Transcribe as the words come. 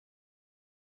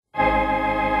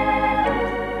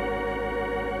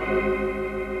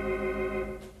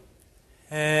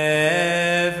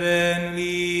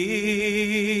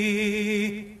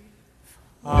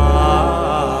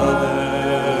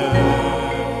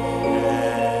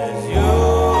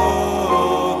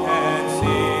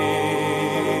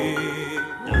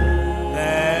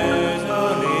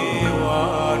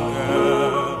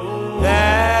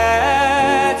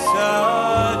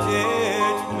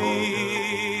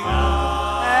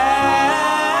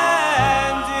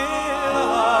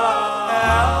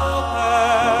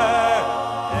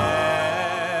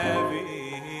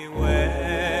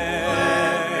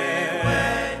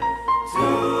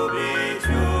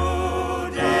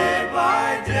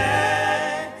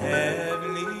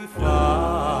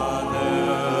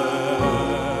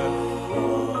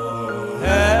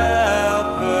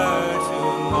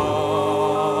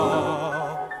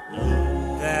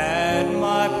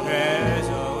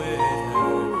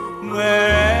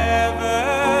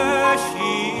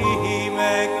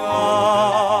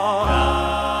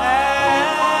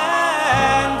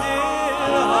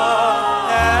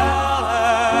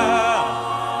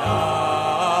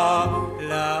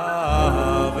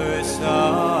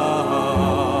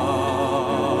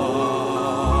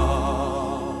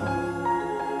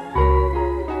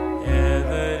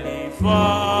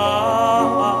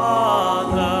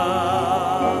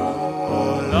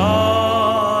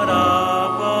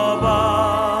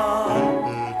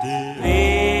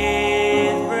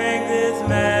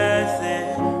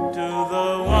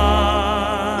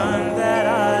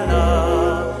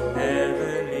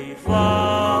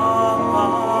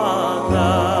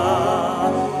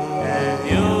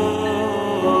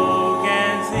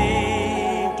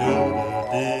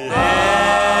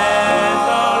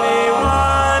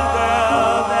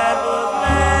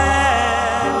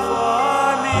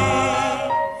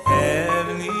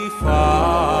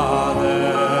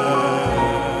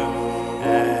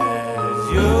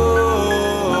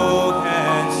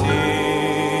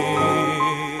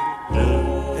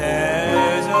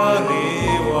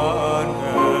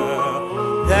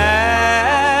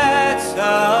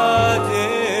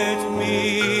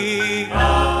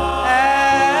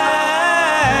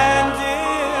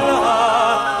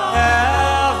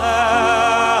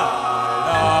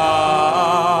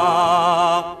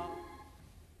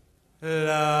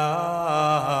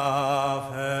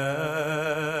love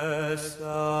her so.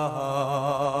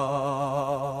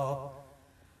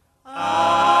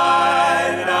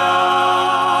 I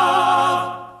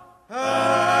love her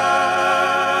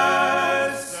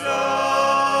so.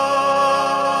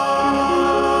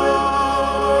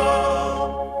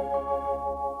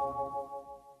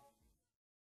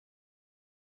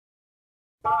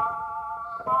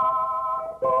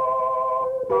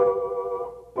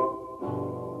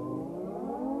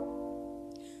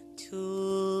 Today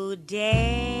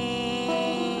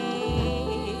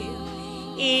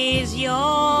is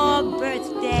your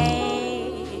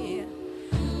birthday.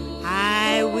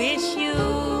 I wish you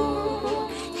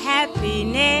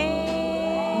happiness.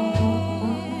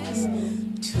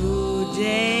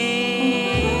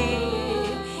 Today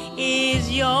is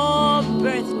your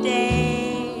birthday.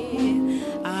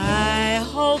 I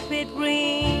hope it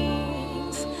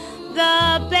brings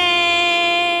the best.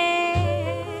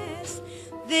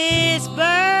 This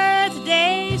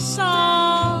birthday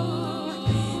song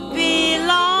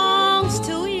belongs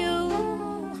to you,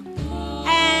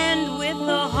 and with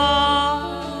a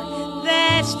heart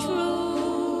that's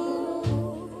true,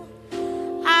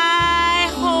 I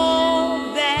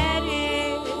hope that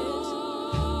it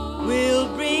will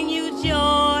bring you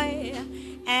joy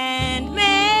and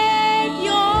make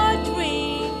your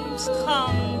dreams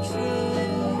come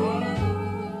true.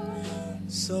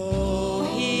 So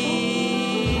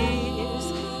here's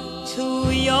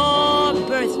to your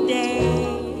birthday.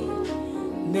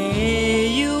 May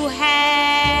you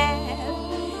have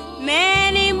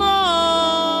many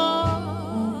more,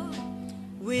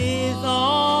 with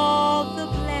all the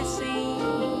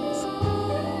blessings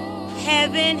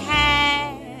heaven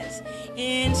has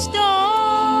in store.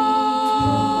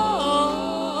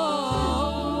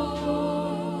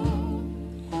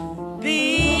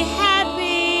 Be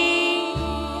happy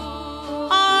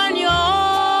on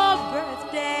your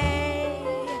birthday,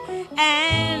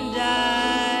 and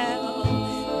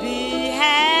I'll be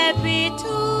happy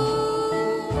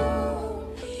too.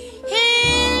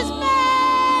 Here's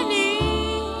many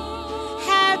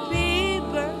happy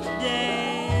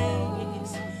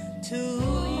birthdays to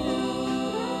you.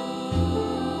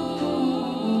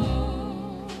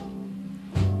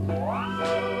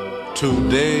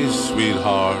 Today,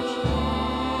 sweetheart,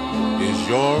 is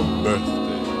your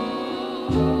birthday.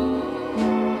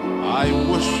 I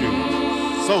wish you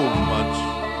so much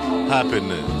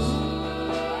happiness.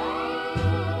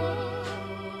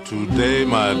 Today,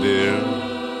 my dear,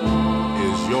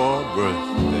 is your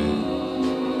birthday.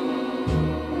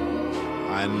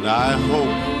 And I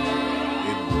hope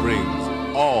it brings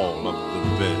all of the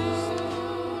best.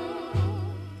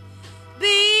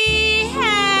 Be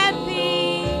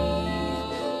happy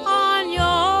on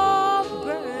your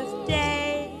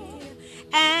birthday,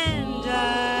 and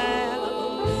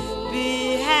I'll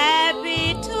be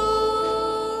happy too.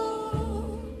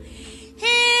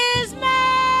 Here's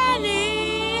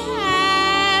many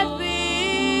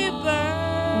happy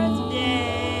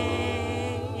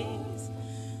birthdays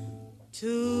to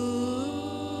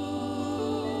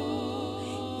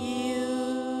you.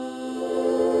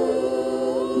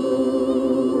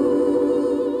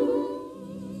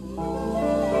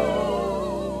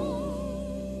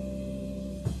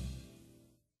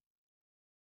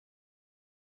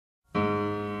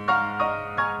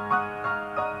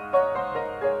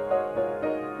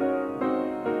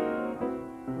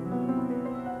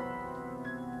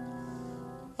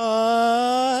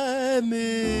 I miss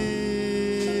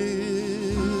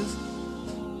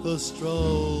the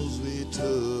strolls we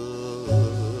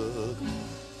took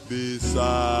beside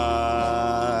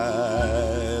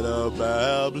a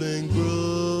babbling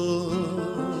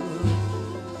brook.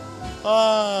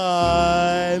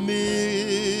 I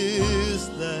miss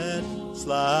that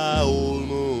sly old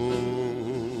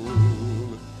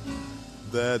moon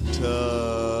that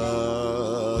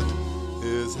tucked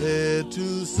his head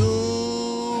too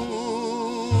soon.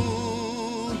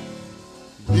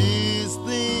 These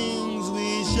things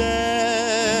we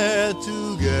share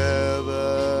together,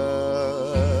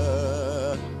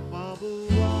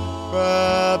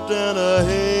 wrapped in a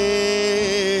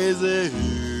hazy hue.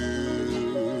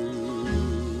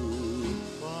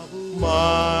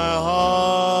 My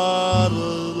heart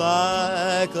was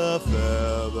like a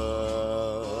feather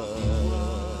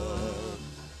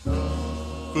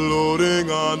floating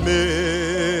on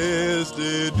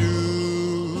misty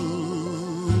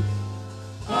dew.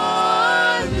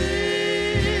 I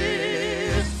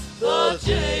miss the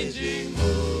changing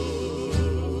mood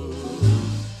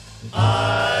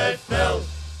I felt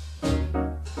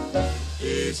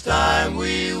each time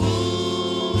we wooed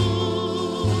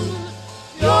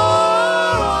your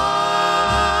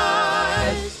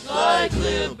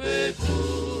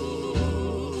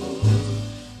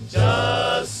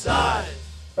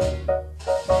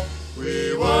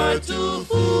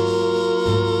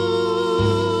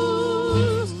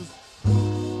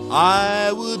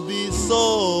I would be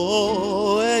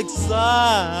so excited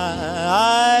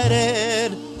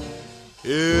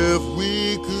if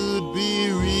we could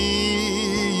be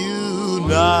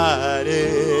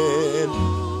reunited.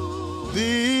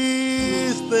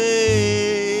 These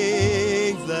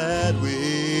things that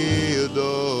we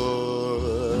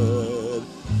adored,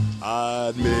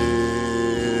 I'd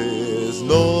miss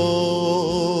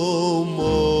no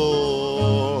more.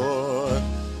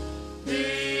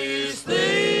 These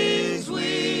things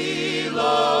we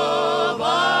love,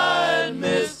 I'd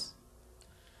miss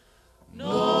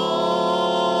no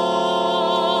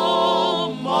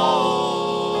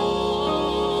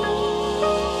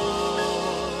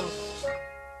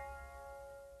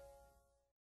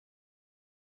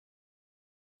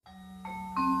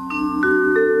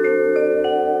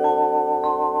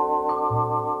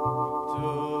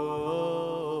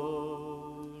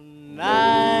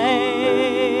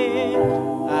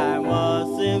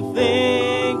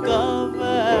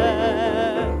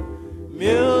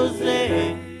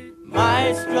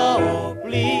Maestro,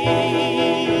 please.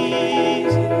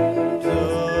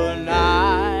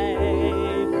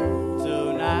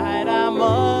 Tonight I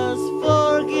must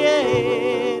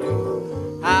forget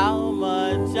how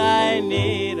much I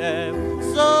need her.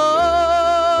 So,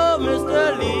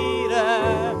 Mr.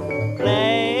 Leader,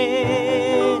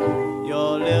 play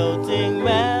your lilting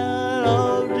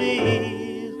melodies.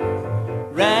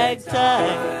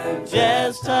 Ragtime,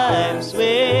 jazz time,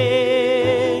 swing.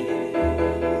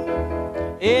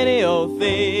 Any old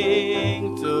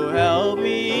thing to help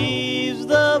me ease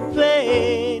the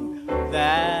pain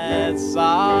that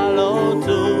sorrow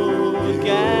too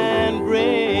can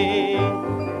bring.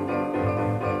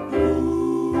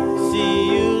 She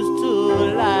used to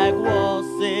like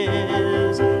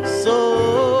waltzes, so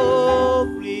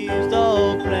please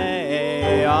don't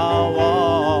play our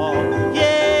walk.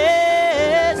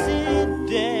 Yes, she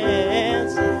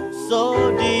danced so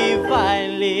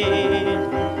divinely,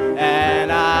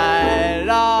 and I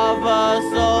love her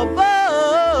so,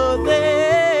 but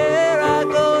there I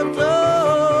go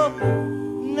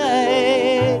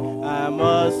tonight. I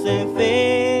mustn't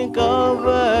think of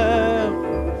her.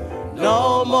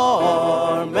 No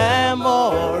more memories.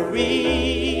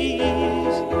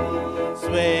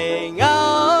 Swing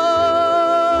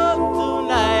out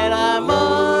tonight, I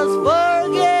must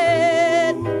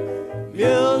forget.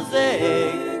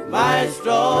 Music,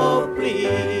 Maestro,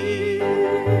 please.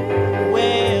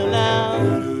 Well now,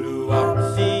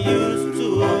 she used to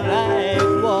like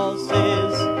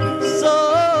waltzes, so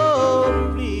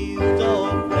please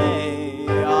don't play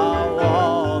our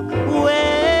walk.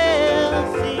 Well,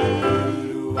 she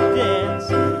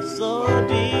danced so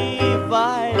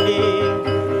divinely,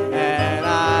 and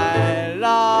I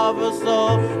love her so,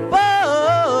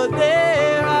 but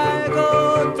there I go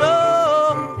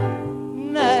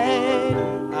tonight.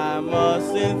 I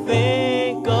mustn't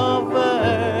think of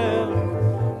her.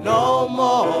 No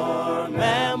more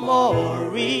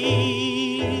memories.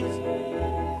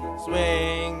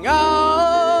 Swing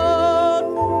out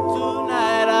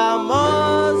tonight, I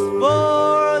must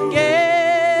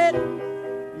forget.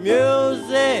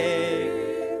 Music,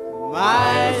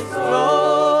 Maestro,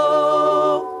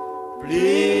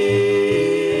 please.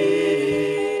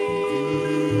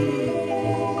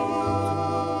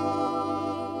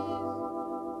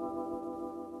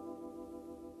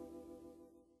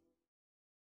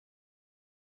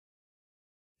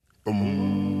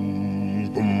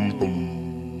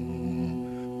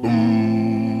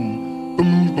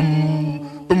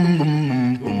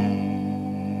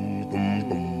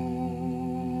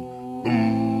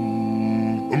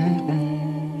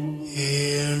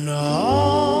 In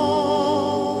all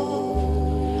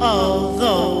of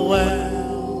the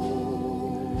world,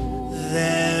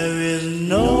 there is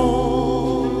no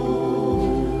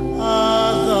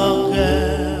other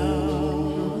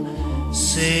girl.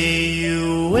 Say you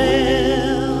will.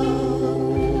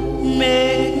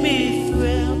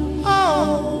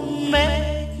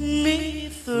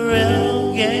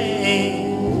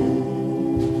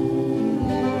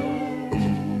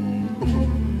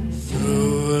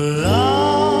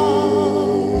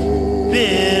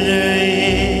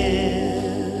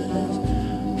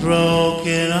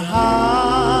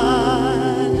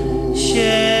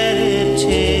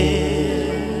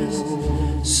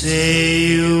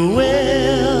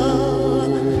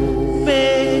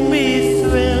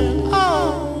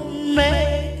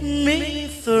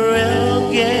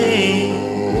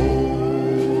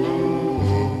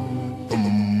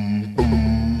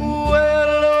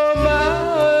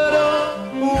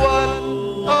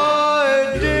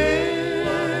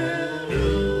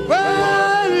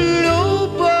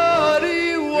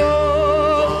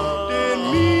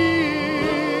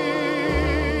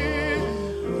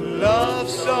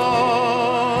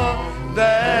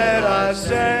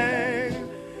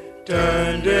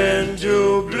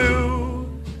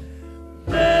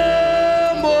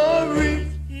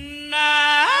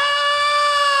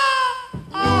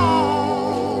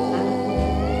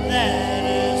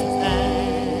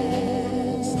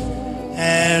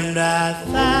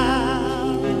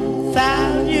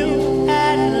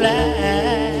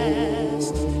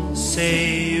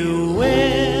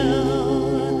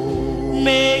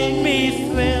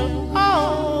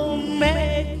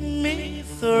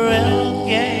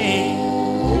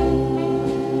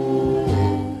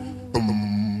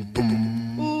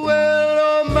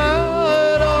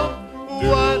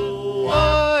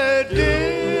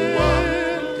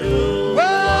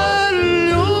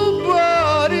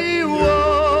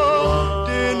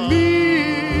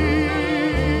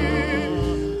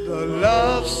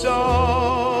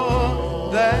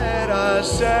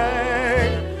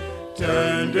 sang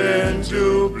turned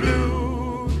into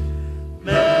blue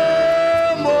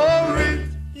memories.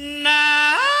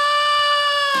 Now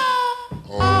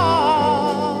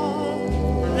all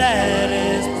that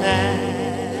is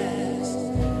past,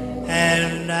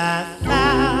 and I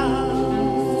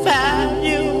found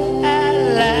you at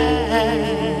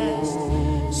last.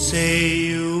 Say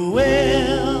you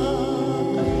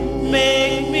will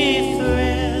make me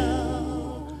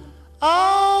thrill.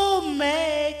 Oh,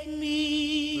 make me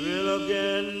Thrill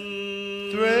again,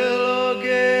 thrill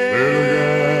again.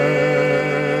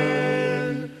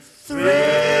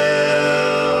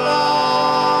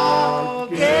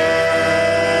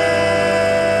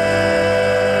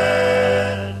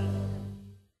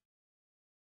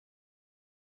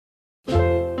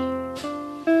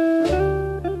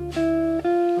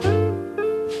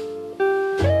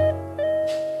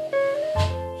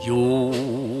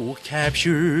 You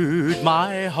captured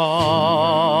my heart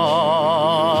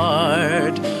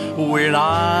when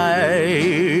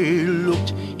I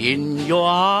looked in your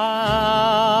eyes.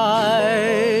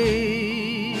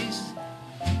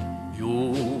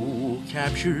 You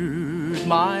captured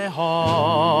my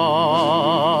heart,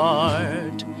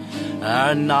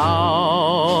 and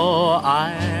now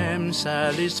I'm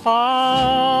satisfied.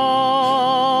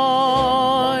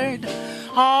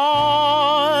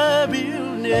 I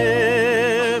will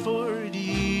never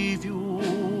leave you.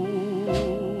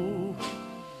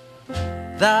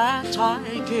 That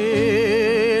I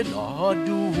cannot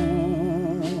do.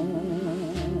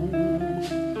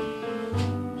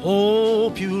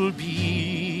 Hope you'll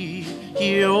be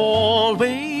here always,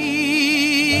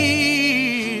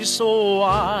 so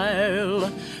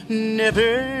I'll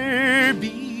never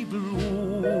be blue.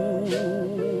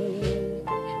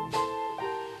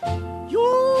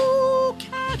 You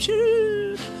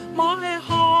captured my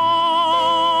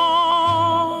heart,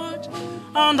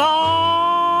 and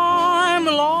I'm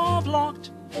love locked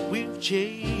with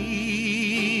chains.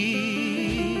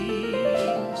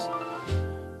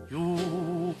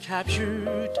 You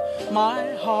captured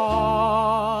my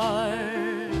heart,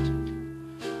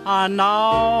 and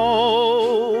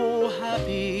now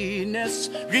happiness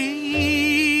rings.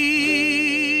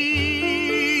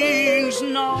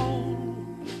 Now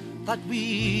that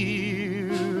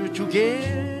we're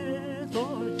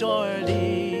together,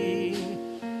 darling,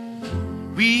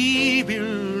 we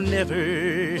will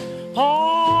never part.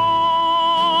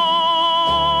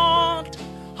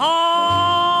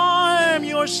 I'm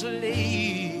your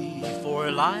slave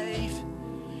for life.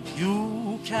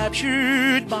 You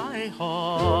captured my heart.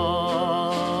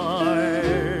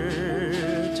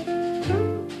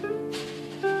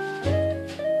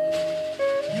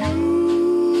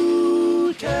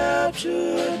 You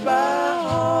captured my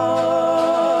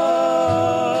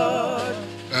heart,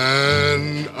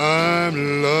 And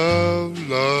I'm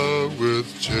love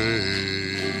with change.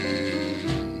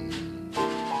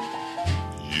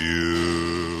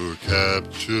 You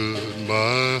captured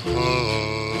my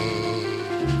heart,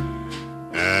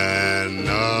 and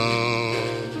now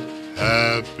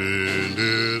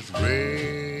happiness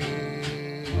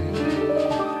reigns.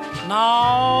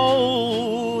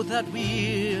 Now that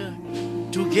we're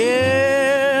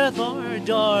together,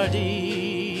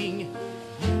 darling,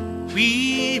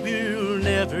 we will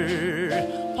never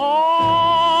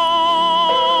part.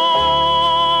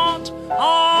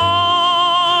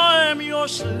 I'm your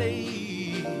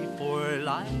slave for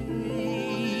life.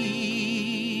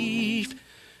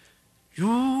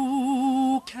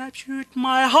 You captured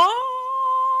my heart.